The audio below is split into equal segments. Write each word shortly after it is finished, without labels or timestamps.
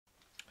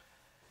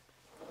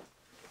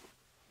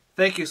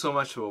Thank you so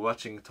much for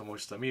watching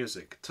Tomo's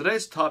Music.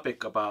 Today's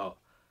topic about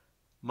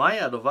my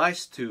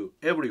advice to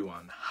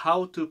everyone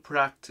how to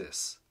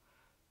practice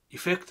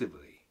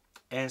effectively,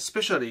 and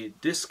especially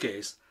this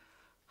case,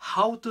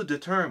 how to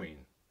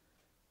determine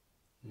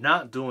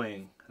not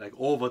doing like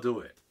overdo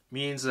it.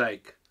 Means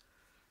like,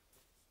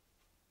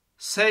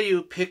 say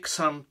you pick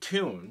some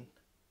tune,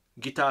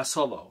 guitar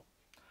solo,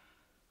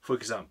 for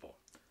example,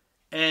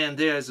 and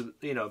there's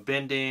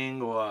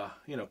bending or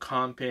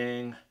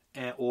comping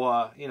and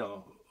or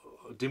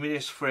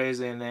diminished phrase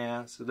in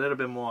there. It's a little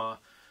bit more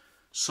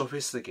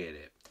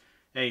sophisticated,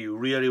 and you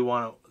really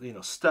want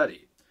to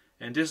study.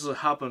 And this has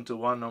happened to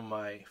one of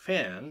my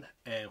fans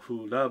and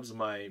who loves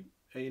my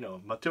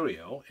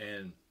material,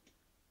 and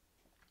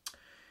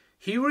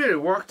he really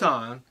worked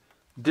on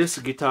this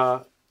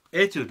Guitar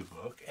Etude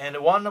book, and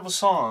one of the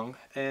song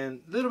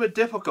and a little bit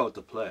difficult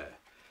to play,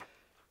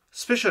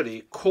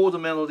 especially chord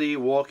melody,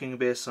 walking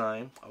bass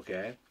line.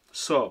 Okay,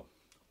 so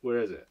where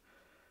is it?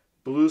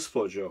 Blues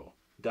for Joe.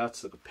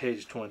 That's like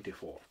page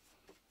 24.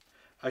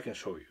 I can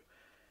show you.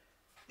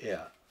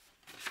 Yeah.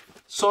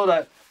 So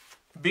that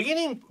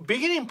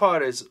beginning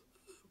part is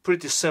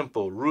pretty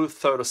simple. Root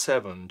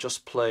 37.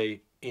 Just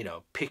play,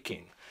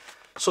 picking.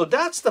 So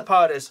that's the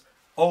part is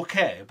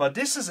okay. But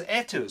this is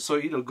etude.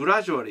 So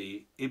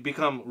gradually it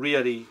become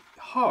really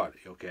hard.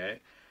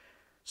 Okay.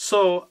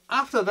 So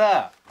after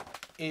that,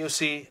 you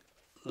see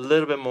a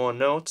little bit more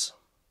notes,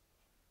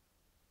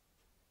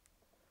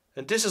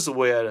 and this is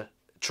where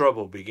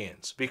trouble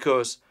begins,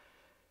 because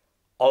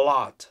a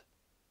lot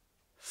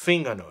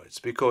finger notes,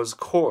 because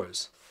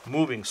chords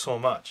moving so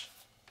much,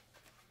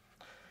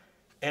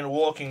 and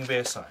walking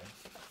bass line,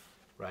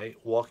 right?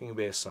 Walking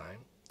bass line,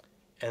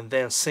 and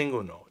then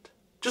single note.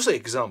 Just an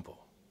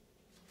example.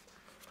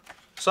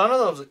 So in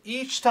other words,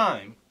 each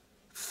time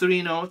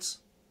 3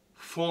 notes,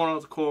 4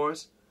 note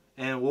chords,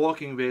 and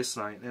walking bass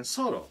line and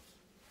solo,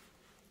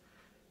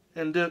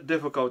 and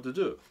difficult to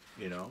do,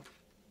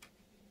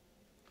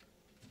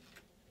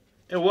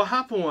 And what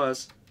happened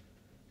was,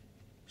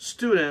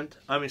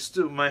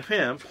 my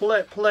fan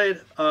played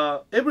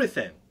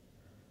everything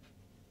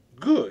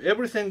good,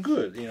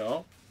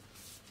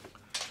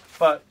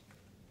 but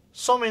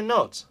so many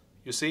notes,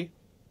 you see.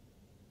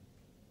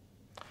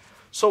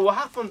 So what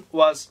happened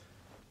was,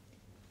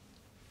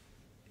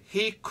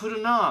 he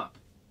could not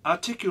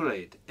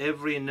articulate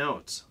every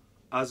note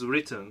as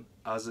written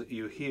as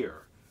you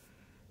hear.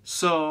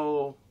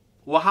 So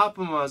what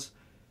happened was,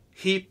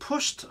 he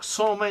pushed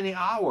so many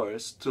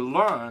hours to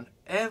learn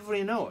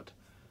every note,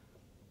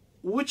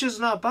 which is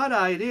not a bad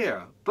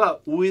idea,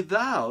 but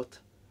without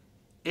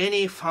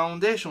any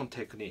foundation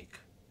technique.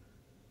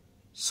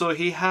 So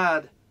he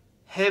had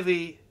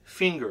heavy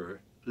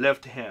finger,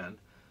 left hand,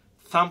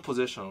 thumb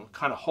position,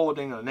 kind of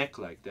holding a neck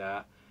like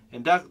that,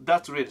 and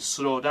that's really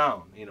slow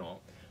down,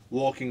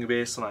 walking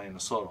bass line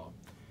solo.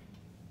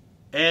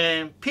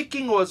 And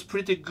picking was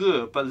pretty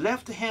good, but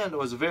left hand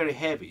was very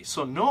heavy.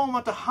 So no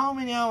matter how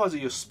many hours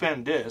you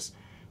spend this,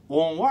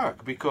 won't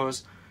work,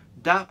 because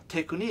that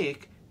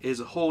technique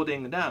is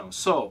holding down.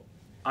 So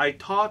I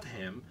taught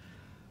him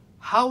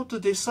how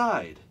to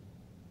decide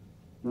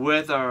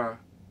whether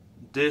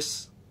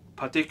this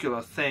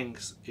particular thing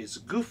is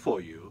good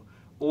for you,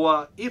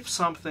 or if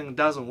something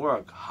doesn't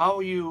work, how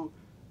you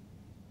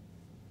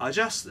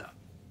adjust that.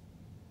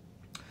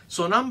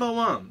 So number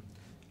 1,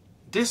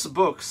 this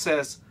book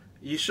says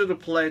you should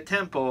play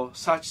tempo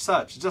such,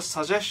 just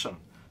suggestion.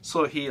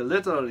 So he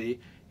literally,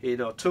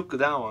 took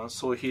that one,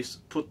 so he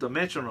put the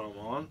metronome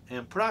on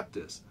and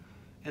practice.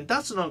 And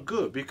that's not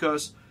good,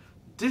 because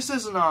this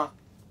is not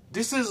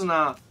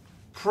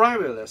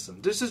private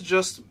lesson. This is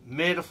just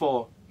made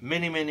for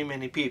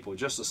many people,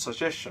 just a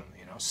suggestion,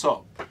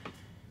 So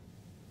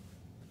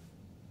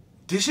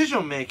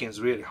decision making is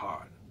really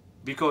hard,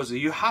 because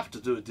you have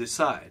to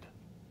decide.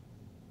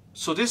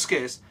 So this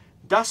case,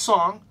 that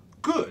song,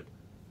 good.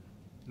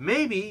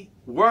 Maybe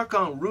work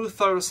on Root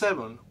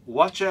 37,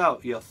 watch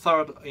out your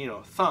third,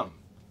 thumb,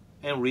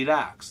 and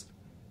relax,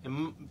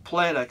 and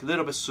play like a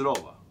little bit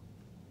slower.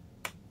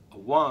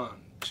 1,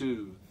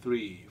 2,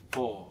 3,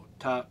 4,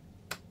 tap,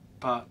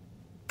 pa,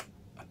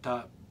 a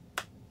tap,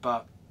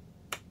 pa,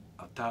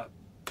 a tap,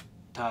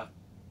 tap,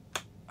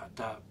 a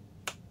tap,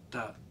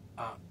 tap,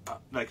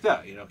 like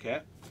that,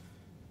 okay?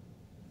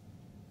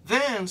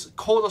 Then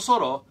chord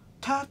solo,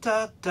 ta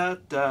ta ta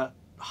ta,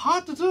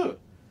 hard to do.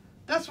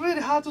 That's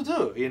really hard to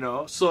do,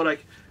 So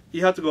like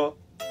you have to go.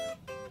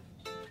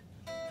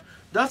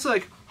 That's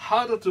like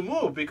harder to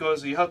move,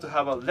 because you have to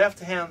have a left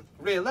hand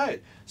really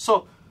light.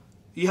 So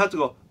you have to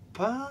go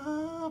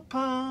pa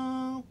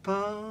pa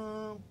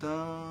pa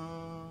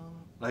da,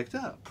 like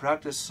that.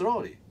 Practice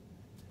slowly.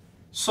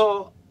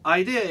 So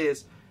idea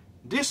is,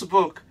 this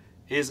book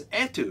is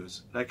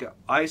etudes, like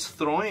ice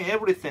throwing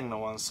everything in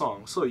one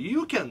song. So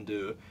you can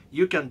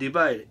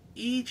divide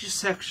each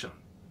section,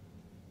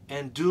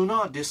 and do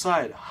not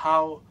decide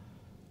how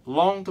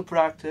long to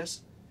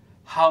practice,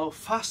 how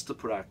fast to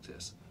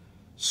practice.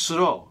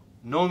 Slow,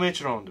 no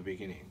metronome at the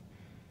beginning.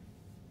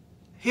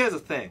 Here's the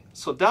thing.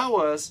 So that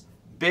was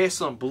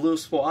based on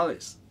Blues for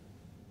Alice.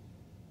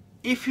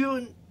 if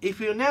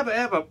you never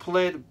ever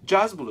played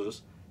jazz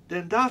blues,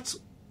 then that's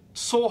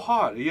so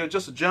hard. You're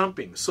just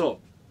jumping. So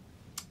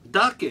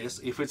that case,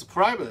 if it's a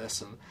private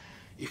lesson,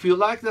 if you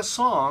like the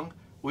song,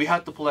 we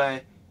have to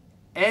play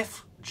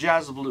F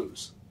jazz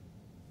blues.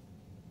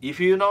 If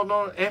you don't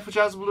know F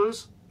jazz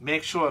blues,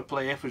 make sure to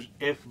play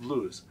F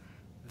blues.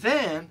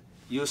 Then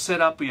you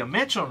set up your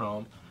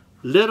metronome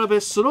a little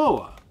bit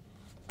slower,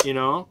 you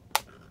know,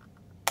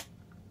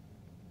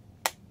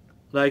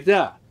 like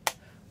that.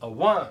 A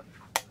 1,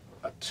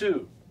 a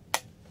 2,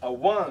 a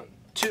 1,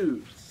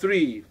 2,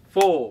 3,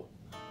 4.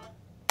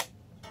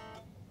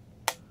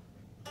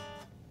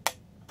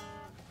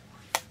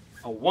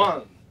 A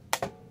 1,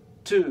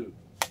 2,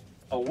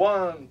 a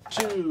 1,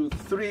 2,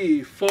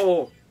 3,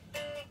 4.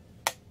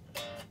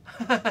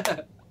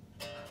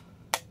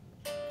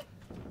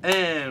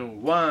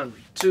 And 1,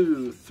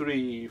 2,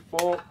 3,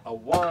 4. A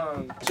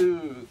 1,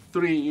 2,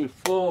 3,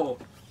 4.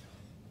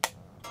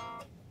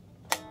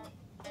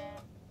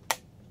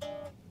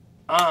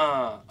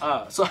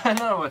 So I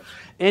know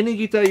any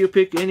guitar you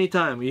pick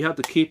anytime, you have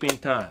to keep in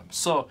time.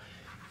 So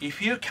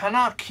if you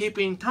cannot keep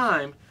in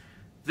time,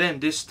 then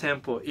this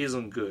tempo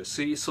isn't good.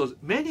 See, so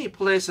many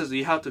places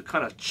you have to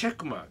kind of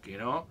check mark, you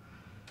know.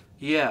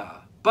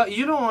 Yeah, but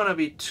you don't want to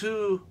be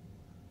too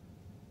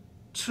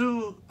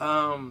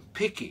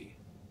picky.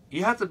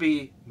 You have to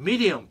be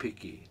medium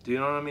picky. Do you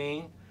know what I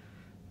mean?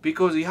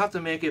 Because you have to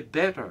make it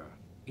better.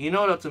 In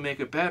order to make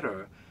it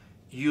better,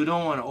 you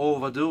don't want to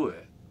overdo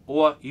it,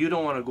 or you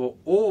don't want to go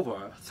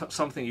over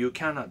something you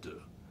cannot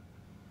do.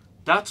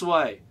 That's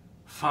why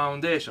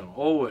foundation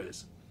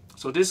always.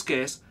 So this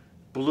case,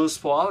 blues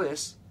for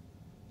Alice,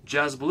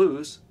 jazz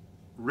blues,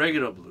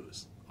 regular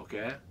blues.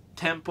 Okay,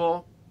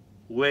 tempo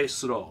way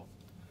slow.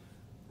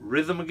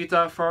 Rhythm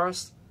guitar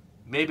first,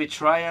 maybe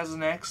triads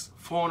next,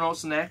 4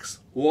 notes next,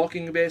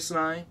 walking bass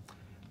line,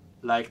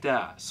 like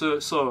that.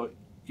 So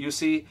you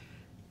see,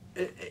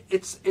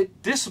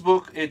 this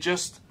book is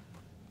just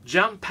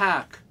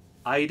jam-pack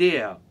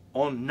idea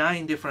on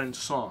 9 different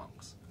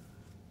songs,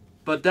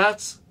 but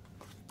that's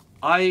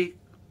I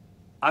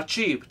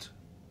achieved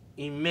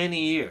in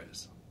many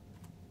years.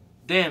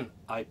 Then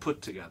I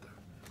put together.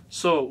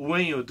 So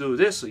when you do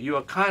this, you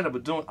are kind of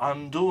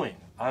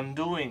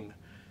undoing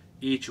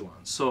each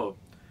one. So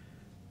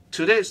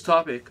today's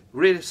topic,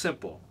 really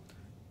simple.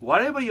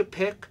 Whatever you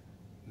pick,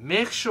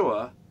 make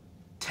sure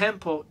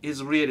tempo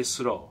is really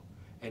slow,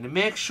 and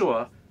make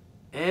sure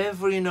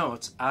every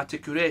note's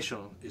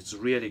articulation is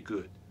really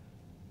good.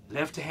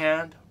 Left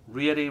hand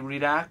really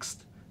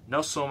relaxed,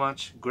 not so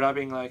much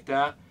grabbing like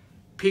that.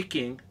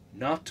 Picking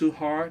not too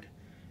hard,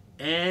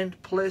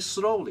 and play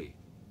slowly.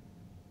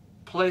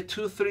 Play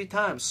 2-3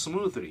 times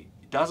smoothly.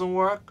 It doesn't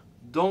work,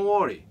 don't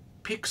worry.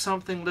 Pick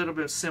something a little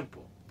bit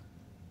simple.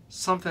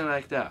 Something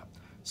like that.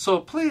 So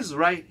please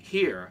write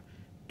here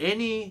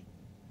any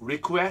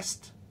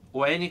request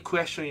or any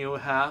question you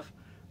have.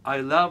 I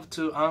love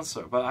to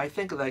answer, but I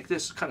think like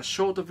this kind of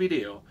short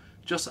video,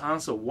 just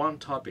answer one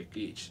topic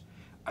each.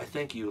 I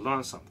think you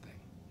learn something,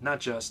 not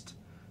just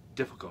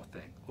difficult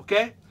thing.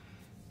 Okay?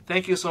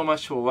 Thank you so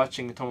much for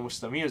watching Tomo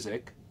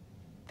Music.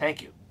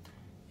 Thank you.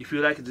 If you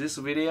like this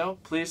video,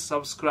 please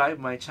subscribe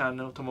my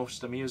channel Tomo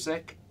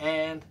Music.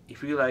 And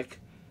if you like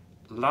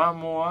learn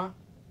more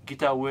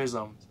guitar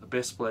wisdom, the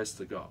best place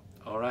to go.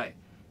 Alright.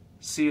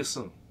 See you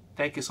soon.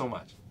 Thank you so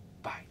much.